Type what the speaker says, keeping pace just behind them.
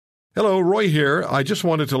Hello, Roy here. I just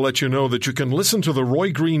wanted to let you know that you can listen to The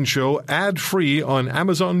Roy Green Show ad-free on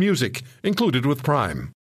Amazon Music, included with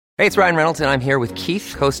Prime. Hey, it's Ryan Reynolds, and I'm here with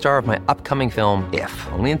Keith, co-star of my upcoming film, If,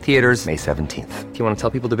 only in theaters May 17th. Do you want to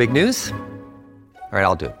tell people the big news? All right,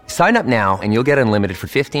 I'll do it. Sign up now and you'll get unlimited for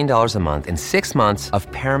 $15 a month and 6 months of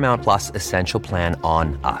Paramount Plus Essential Plan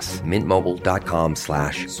on us.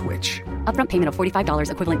 MintMobile.com/switch. Upfront payment of $45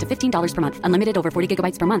 equivalent to $15 per month. Unlimited over 40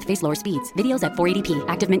 gigabytes per month. Face lower speeds. Videos at 480p.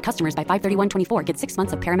 Active Mint customers by 531.24 get 6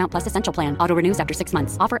 months of Paramount Plus Essential Plan. Auto renews after 6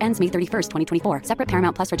 months. Offer ends May 31st, 2024. Separate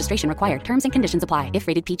Paramount Plus registration required. Terms and conditions apply if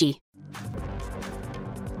rated PG.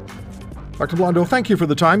 Dr. Blondeau, thank you for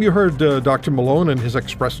the time. You heard Dr. Malone and his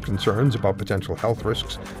expressed concerns about potential health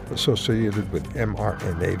risks associated with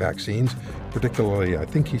mRNA vaccines, particularly, I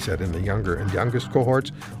think he said, in the younger and youngest cohorts.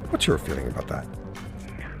 What's your feeling about that?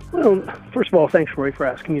 Well, first of all, thanks, Roy, for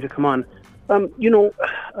asking me to come on.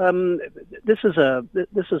 This is a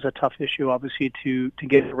tough issue, obviously, to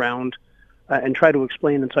get around and try to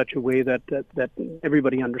explain in such a way that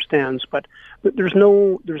everybody understands. But there's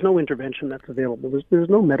no intervention that's available. There's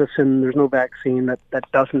no medicine. There's no vaccine that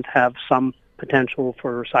doesn't have some potential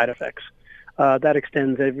for side effects. That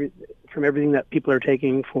extends from everything that people are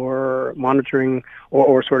taking for monitoring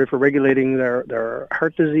or sort of for regulating their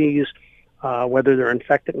heart disease, whether they're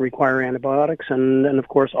infected and require antibiotics, and of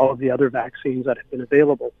course all of the other vaccines that have been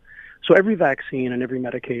available. So every vaccine and every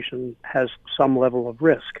medication has some level of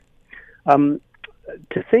risk. To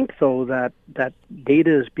think, though, that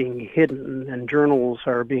data is being hidden and journals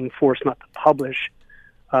are being forced not to publish,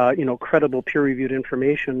 credible peer-reviewed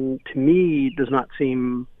information, to me does not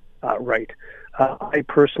seem right. I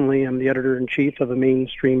personally am the editor-in-chief of a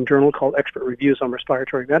mainstream journal called Expert Reviews on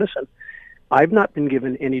Respiratory Medicine. I've not been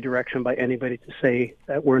given any direction by anybody to say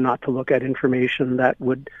that we're not to look at information that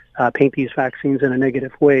would paint these vaccines in a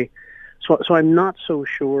negative way. So I'm not so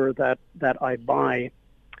sure that I buy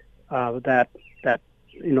that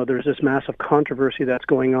there's this massive controversy that's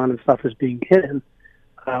going on and stuff is being hidden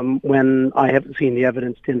when I haven't seen the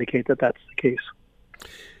evidence to indicate that that's the case.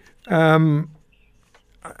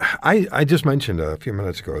 I just mentioned a few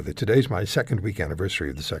minutes ago that today's my second week anniversary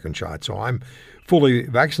of the second shot, so I'm fully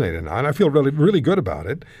vaccinated now, and I feel really, really good about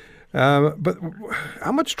it. But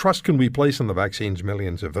how much trust can we place in the vaccines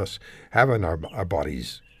millions of us have in our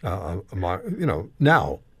bodies,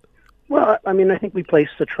 now? Well, I mean, I think we place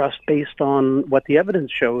the trust based on what the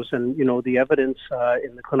evidence shows. And, the evidence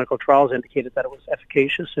in the clinical trials indicated that it was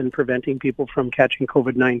efficacious in preventing people from catching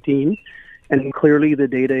COVID-19. And clearly the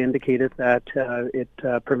data indicated that it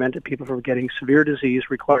prevented people from getting severe disease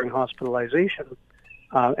requiring hospitalization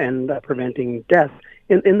and preventing death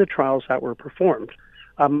in the trials that were performed.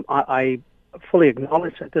 I fully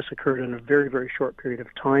acknowledge that this occurred in a very, very short period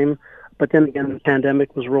of time. But then again, the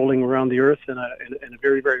pandemic was rolling around the earth in a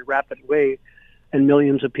very, very rapid way, and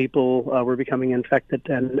millions of people were becoming infected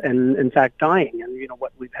and in fact dying. And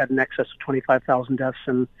we've had in excess of 25,000 deaths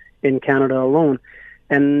in Canada alone.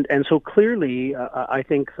 And so clearly, I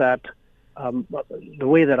think that the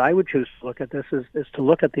way that I would choose to look at this is to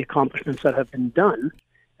look at the accomplishments that have been done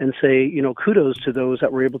and say, kudos to those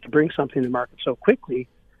that were able to bring something to market so quickly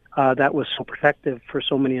that was so protective for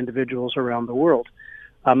so many individuals around the world.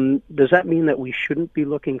 Does that mean that we shouldn't be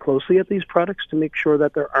looking closely at these products to make sure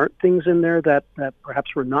that there aren't things in there that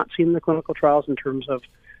perhaps were not seen in the clinical trials in terms of,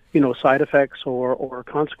 side effects or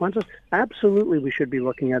consequences? Absolutely, we should be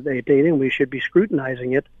looking at the data and we should be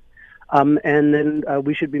scrutinizing it, and then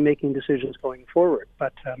we should be making decisions going forward.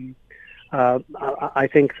 But I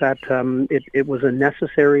think that it was a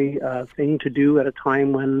necessary thing to do at a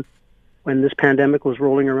time when this pandemic was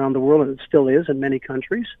rolling around the world, and it still is in many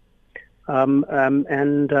countries. And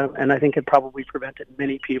I think it probably prevented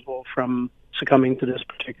many people from succumbing to this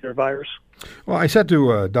particular virus. Well, I said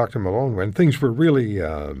to Dr. Malone, when things were really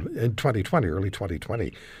in 2020, early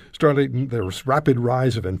 2020, there was rapid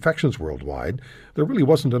rise of infections worldwide. There really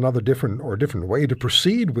wasn't another different way to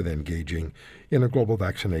proceed with engaging in a global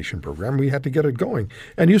vaccination program. We had to get it going.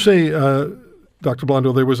 And you say, Dr.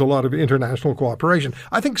 Blondeau, there was a lot of international cooperation.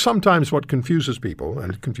 I think sometimes what confuses people,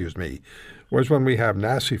 and it confused me, was when we have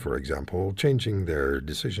NACI, for example, changing their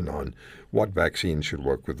decision on what vaccine should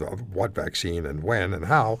work with what vaccine and when and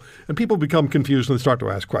how, and people become confused and start to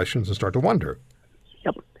ask questions and start to wonder.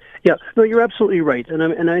 Yep. Yeah. No, you're absolutely right,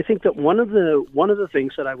 and I think that one of the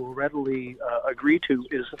things that I will readily agree to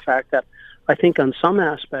is the fact that I think on some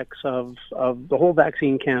aspects of the whole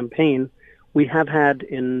vaccine campaign, we have had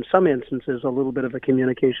in some instances a little bit of a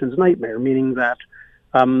communications nightmare, meaning that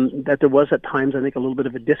that there was at times, I think, a little bit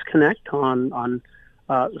of a disconnect on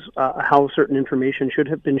how certain information should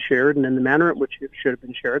have been shared and in the manner in which it should have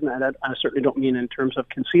been shared. And I certainly don't mean in terms of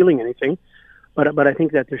concealing anything, but I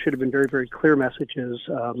think that there should have been very, very clear messages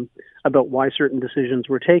about why certain decisions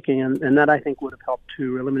were taken, and that I think would have helped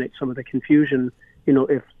to eliminate some of the confusion,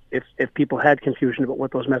 if people had confusion about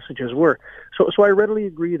what those messages were. So I readily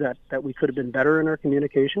agree that we could have been better in our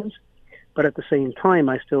communications, but at the same time,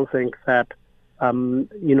 I still think that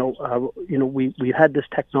we had this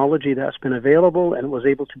technology that's been available and was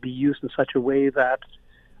able to be used in such a way that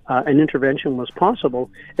an intervention was possible.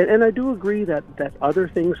 And I do agree that other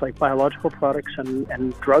things like biological products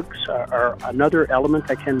and drugs are another element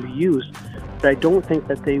that can be used, but I don't think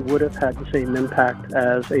that they would have had the same impact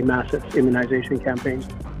as a massive immunization campaign.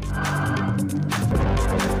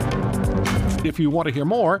 If you want to hear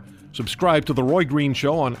more, subscribe to The Roy Green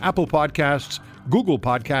Show on Apple Podcasts, Google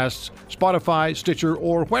Podcasts, Spotify, Stitcher,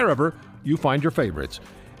 or wherever you find your favorites.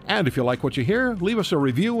 And if you like what you hear, leave us a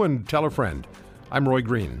review and tell a friend. I'm Roy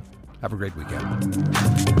Green. Have a great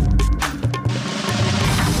weekend.